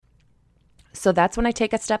So that's when I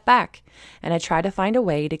take a step back and I try to find a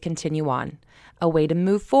way to continue on, a way to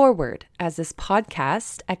move forward. As this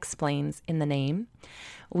podcast explains in the name,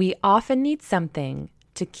 we often need something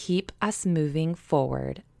to keep us moving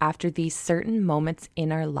forward after these certain moments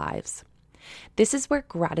in our lives. This is where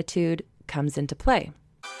gratitude comes into play.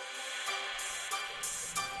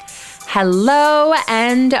 Hello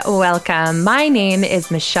and welcome. My name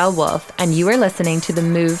is Michelle Wolf, and you are listening to the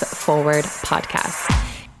Move Forward podcast.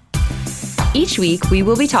 Each week, we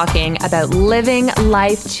will be talking about living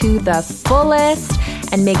life to the fullest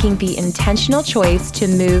and making the intentional choice to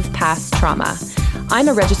move past trauma. I'm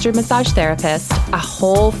a registered massage therapist, a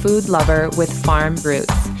whole food lover with farm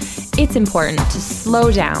roots. It's important to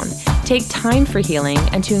slow down, take time for healing,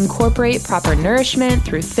 and to incorporate proper nourishment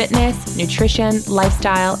through fitness, nutrition,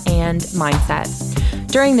 lifestyle, and mindset.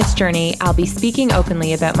 During this journey, I'll be speaking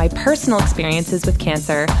openly about my personal experiences with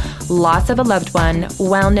cancer, loss of a loved one,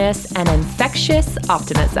 wellness, and infectious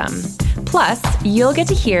optimism. Plus, you'll get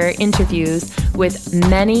to hear interviews with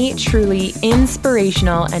many truly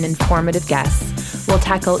inspirational and informative guests. We'll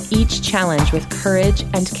tackle each challenge with courage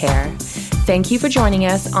and care. Thank you for joining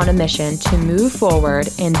us on a mission to move forward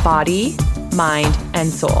in body, mind, and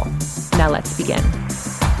soul. Now let's begin.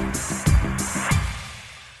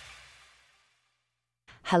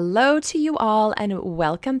 Hello to you all, and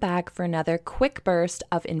welcome back for another quick burst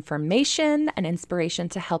of information and inspiration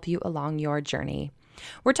to help you along your journey.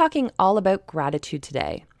 We're talking all about gratitude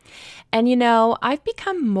today. And you know, I've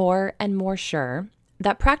become more and more sure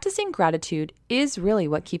that practicing gratitude is really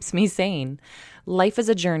what keeps me sane. Life is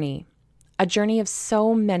a journey of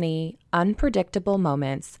so many unpredictable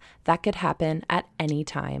moments that could happen at any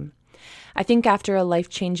time. I think after a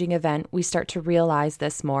life-changing event, we start to realize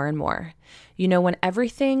this more and more. You know, when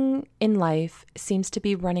everything in life seems to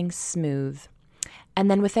be running smooth, and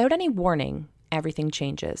then without any warning, everything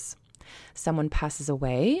changes. Someone passes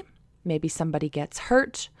away, maybe somebody gets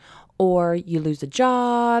hurt, or you lose a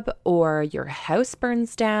job, or your house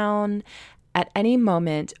burns down. At any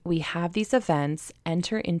moment, we have these events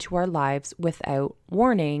enter into our lives without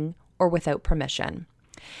warning or without permission.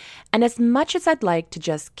 And as much as I'd like to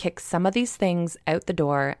just kick some of these things out the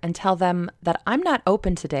door and tell them that I'm not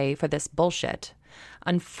open today for this bullshit,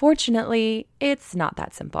 unfortunately, it's not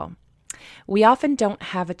that simple. We often don't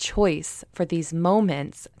have a choice for these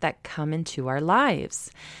moments that come into our lives.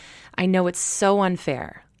 I know it's so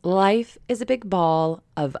unfair. Life is a big ball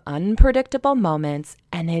of unpredictable moments,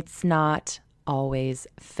 and it's not always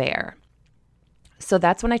fair. So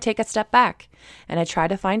that's when I take a step back and I try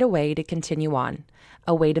to find a way to continue on,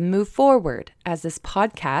 a way to move forward. As this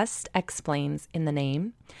podcast explains in the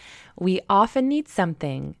name, we often need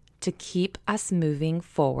something to keep us moving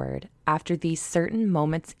forward after these certain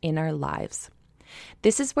moments in our lives.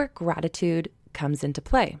 This is where gratitude comes into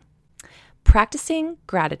play. Practicing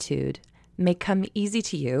gratitude may come easy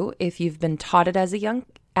to you if you've been taught it at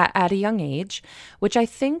a young age, which I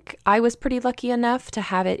think I was pretty lucky enough to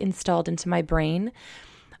have it installed into my brain,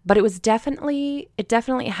 but it definitely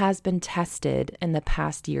has been tested in the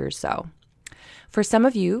past year or so. For some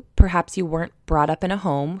of you, perhaps you weren't brought up in a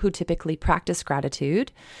home who typically practice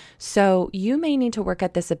gratitude, so you may need to work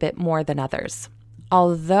at this a bit more than others.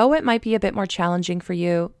 Although it might be a bit more challenging for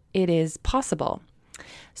you, it is possible.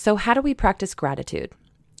 So how do we practice gratitude?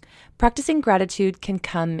 Practicing gratitude can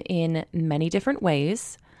come in many different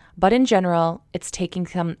ways, but in general, it's taking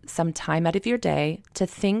some time out of your day to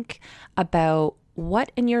think about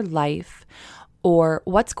what in your life or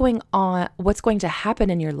what's going to happen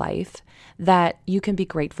in your life that you can be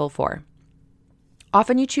grateful for.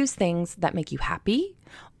 Often you choose things that make you happy,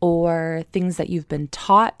 or things that you've been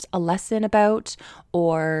taught a lesson about,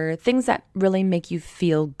 or things that really make you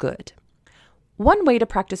feel good. One way to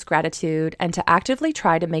practice gratitude and to actively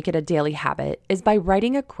try to make it a daily habit is by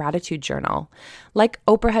writing a gratitude journal. Like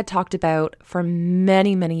Oprah had talked about for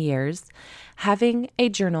many, many years, having a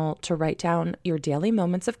journal to write down your daily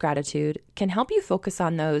moments of gratitude can help you focus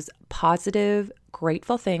on those positive,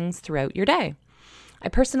 grateful things throughout your day. I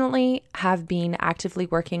personally have been actively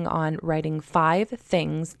working on writing 5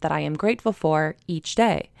 things that I am grateful for each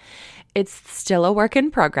day. It's still a work in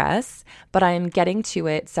progress, but I am getting to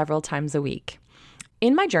it several times a week.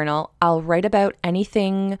 In my journal, I'll write about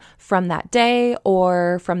anything from that day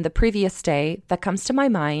or from the previous day that comes to my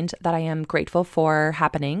mind that I am grateful for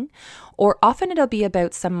happening, or often it'll be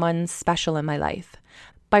about someone special in my life.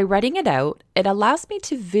 By writing it out, it allows me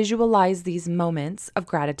to visualize these moments of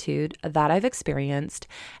gratitude that I've experienced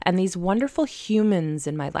and these wonderful humans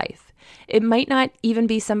in my life. It might not even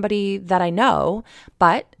be somebody that I know,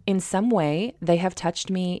 but in some way they have touched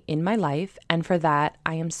me in my life, and for that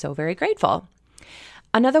I am so very grateful.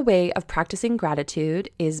 Another way of practicing gratitude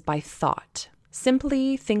is by thought,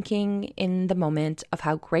 simply thinking in the moment of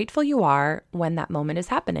how grateful you are when that moment is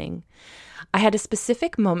happening. I had a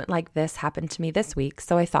specific moment like this happen to me this week,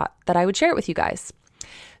 so I thought that I would share it with you guys.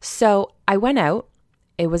 So I went out,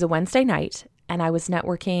 it was a Wednesday night, and I was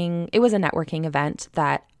networking. It was a networking event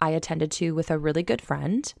that I attended to with a really good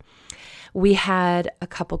friend. We had a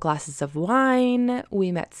couple glasses of wine.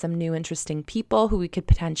 We met some new interesting people who we could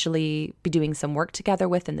potentially be doing some work together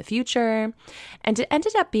with in the future. And it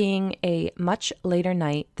ended up being a much later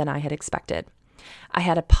night than I had expected. I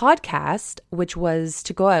had a podcast, which was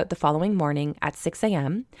to go out the following morning at 6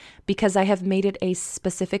 a.m. because I have made it a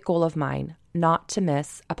specific goal of mine not to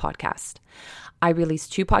miss a podcast. I release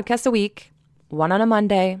 2 podcasts a week, one on a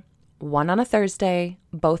Monday, one on a Thursday,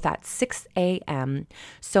 both at 6 a.m.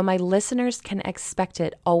 So my listeners can expect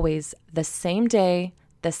it always the same day,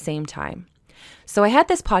 the same time. So I had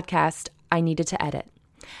this podcast I needed to edit.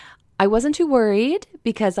 I wasn't too worried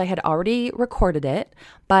because I had already recorded it,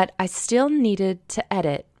 but I still needed to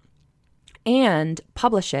edit and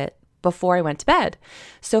publish it before I went to bed.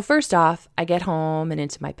 So first off, I get home and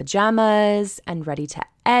into my pajamas and ready to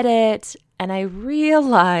edit. And I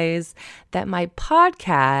realize that my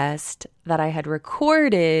podcast that I had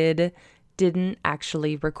recorded didn't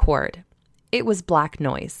actually record. It was black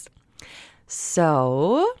noise.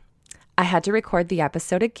 So I had to record the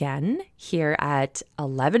episode again here at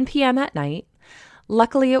 11 p.m. at night.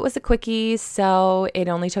 Luckily, it was a quickie, so it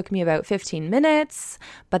only took me about 15 minutes.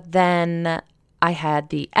 But then I had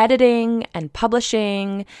the editing and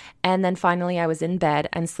publishing, and then finally I was in bed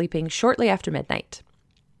and sleeping shortly after midnight.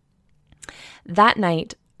 That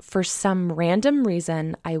night, for some random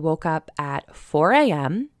reason, I woke up at 4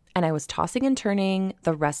 a.m. and I was tossing and turning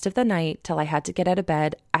the rest of the night till I had to get out of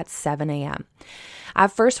bed at 7 a.m.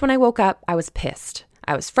 At first, when I woke up, I was pissed.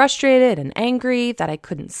 I was frustrated and angry that I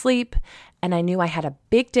couldn't sleep, and I knew I had a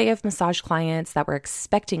big day of massage clients that were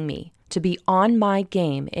expecting me to be on my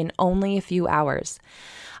game in only a few hours.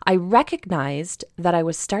 I recognized that I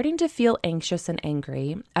was starting to feel anxious and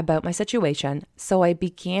angry about my situation, so I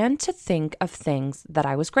began to think of things that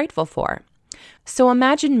I was grateful for. So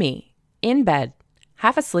imagine me in bed,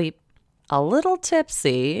 half asleep, a little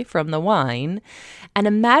tipsy from the wine, and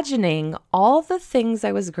imagining all the things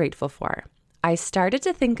I was grateful for. I started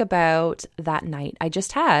to think about that night I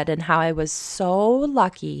just had and how I was so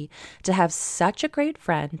lucky to have such a great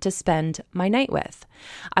friend to spend my night with.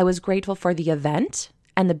 I was grateful for the event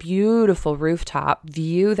and the beautiful rooftop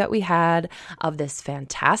view that we had of this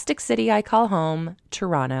fantastic city I call home,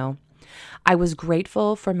 Toronto. I was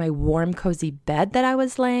grateful for my warm, cozy bed that I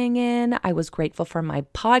was laying in. I was grateful for my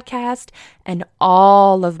podcast and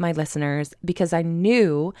all of my listeners because I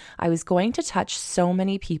knew I was going to touch so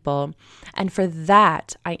many people. And for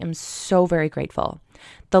that, I am so very grateful.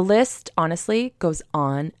 The list honestly goes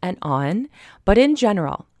on and on, but in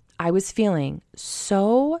general, I was feeling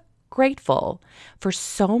so grateful for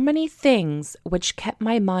so many things which kept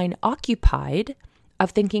my mind occupied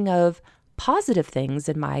of thinking of positive things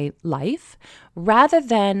in my life rather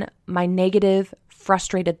than my negative,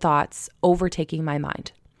 frustrated thoughts overtaking my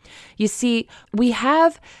mind. You see, we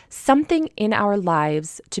have something in our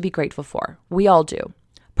lives to be grateful for. We all do.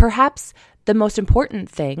 Perhaps the most important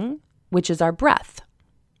thing, which is our breath.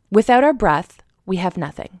 Without our breath, we have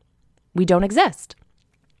nothing. We don't exist.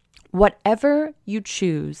 Whatever you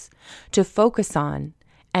choose to focus on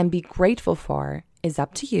and be grateful for is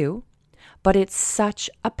up to you. But it's such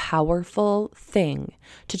a powerful thing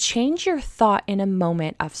to change your thought in a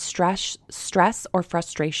moment of stress or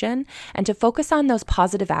frustration and to focus on those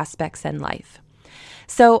positive aspects in life.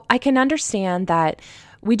 So I can understand that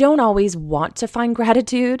we don't always want to find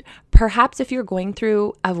gratitude. Perhaps if you're going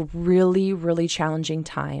through a really, really challenging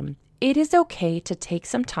time, it is okay to take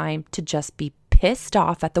some time to just be pissed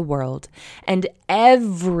off at the world and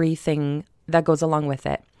everything that goes along with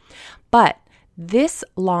it. But this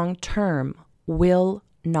long term will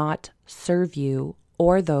not serve you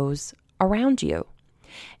or those around you.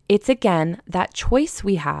 It's again that choice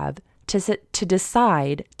we have to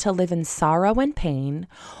decide to live in sorrow and pain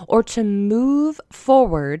or to move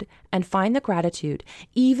forward and find the gratitude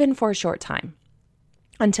even for a short time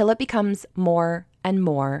until it becomes more and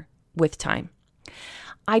more with time.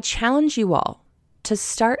 I challenge you all to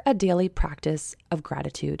start a daily practice of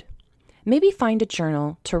gratitude. Maybe find a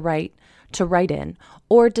journal to write in,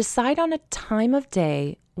 or decide on a time of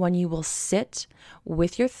day when you will sit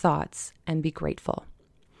with your thoughts and be grateful.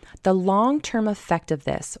 The long-term effect of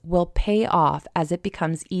this will pay off as it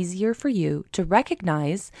becomes easier for you to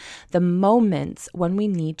recognize the moments when we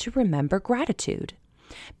need to remember gratitude.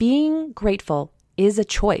 Being grateful is a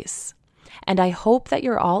choice. And I hope that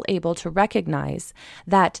you're all able to recognize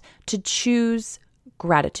that to choose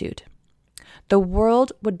gratitude. The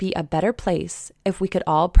world would be a better place if we could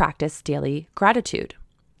all practice daily gratitude.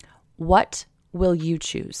 What will you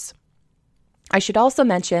choose? I should also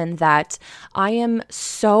mention that I am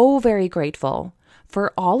so very grateful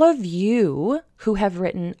for all of you who have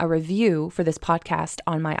written a review for this podcast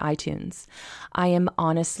on my iTunes. I am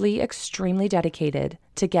honestly extremely dedicated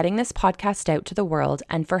to getting this podcast out to the world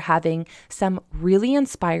and for having some really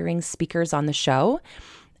inspiring speakers on the show.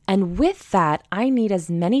 And with that, I need as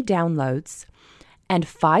many downloads and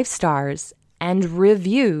 5 stars and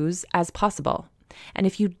reviews as possible. And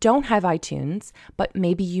if you don't have iTunes, but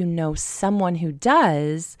maybe you know someone who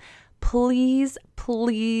does, please,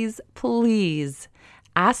 please, please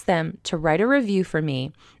ask them to write a review for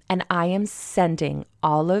me, and I am sending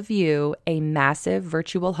all of you a massive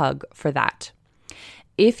virtual hug for that.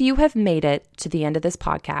 If you have made it to the end of this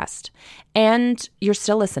podcast and you're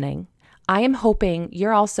still listening, I am hoping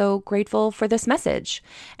you're also grateful for this message.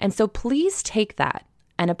 And so please take that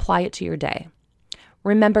and apply it to your day.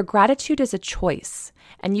 Remember, gratitude is a choice,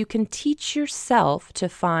 and you can teach yourself to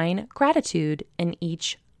find gratitude in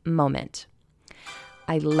each moment.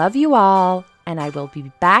 I love you all, and I will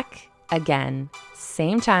be back again,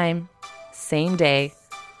 same time, same day,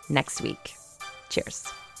 next week. Cheers.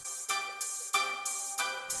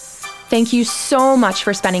 Thank you so much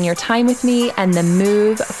for spending your time with me and the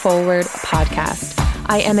Move Forward podcast.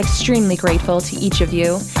 I am extremely grateful to each of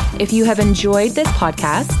you. If you have enjoyed this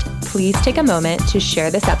podcast, please take a moment to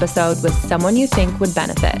share this episode with someone you think would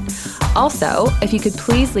benefit. Also, if you could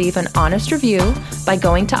please leave an honest review by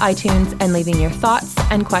going to iTunes and leaving your thoughts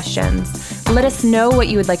and questions. Let us know what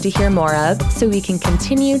you would like to hear more of so we can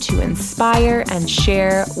continue to inspire and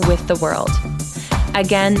share with the world.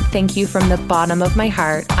 Again, thank you from the bottom of my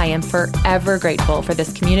heart. I am forever grateful for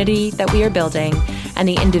this community that we are building and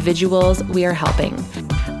the individuals we are helping.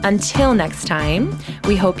 Until next time,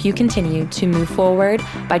 we hope you continue to move forward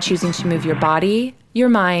by choosing to move your body, your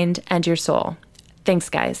mind, and your soul. Thanks,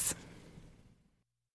 guys.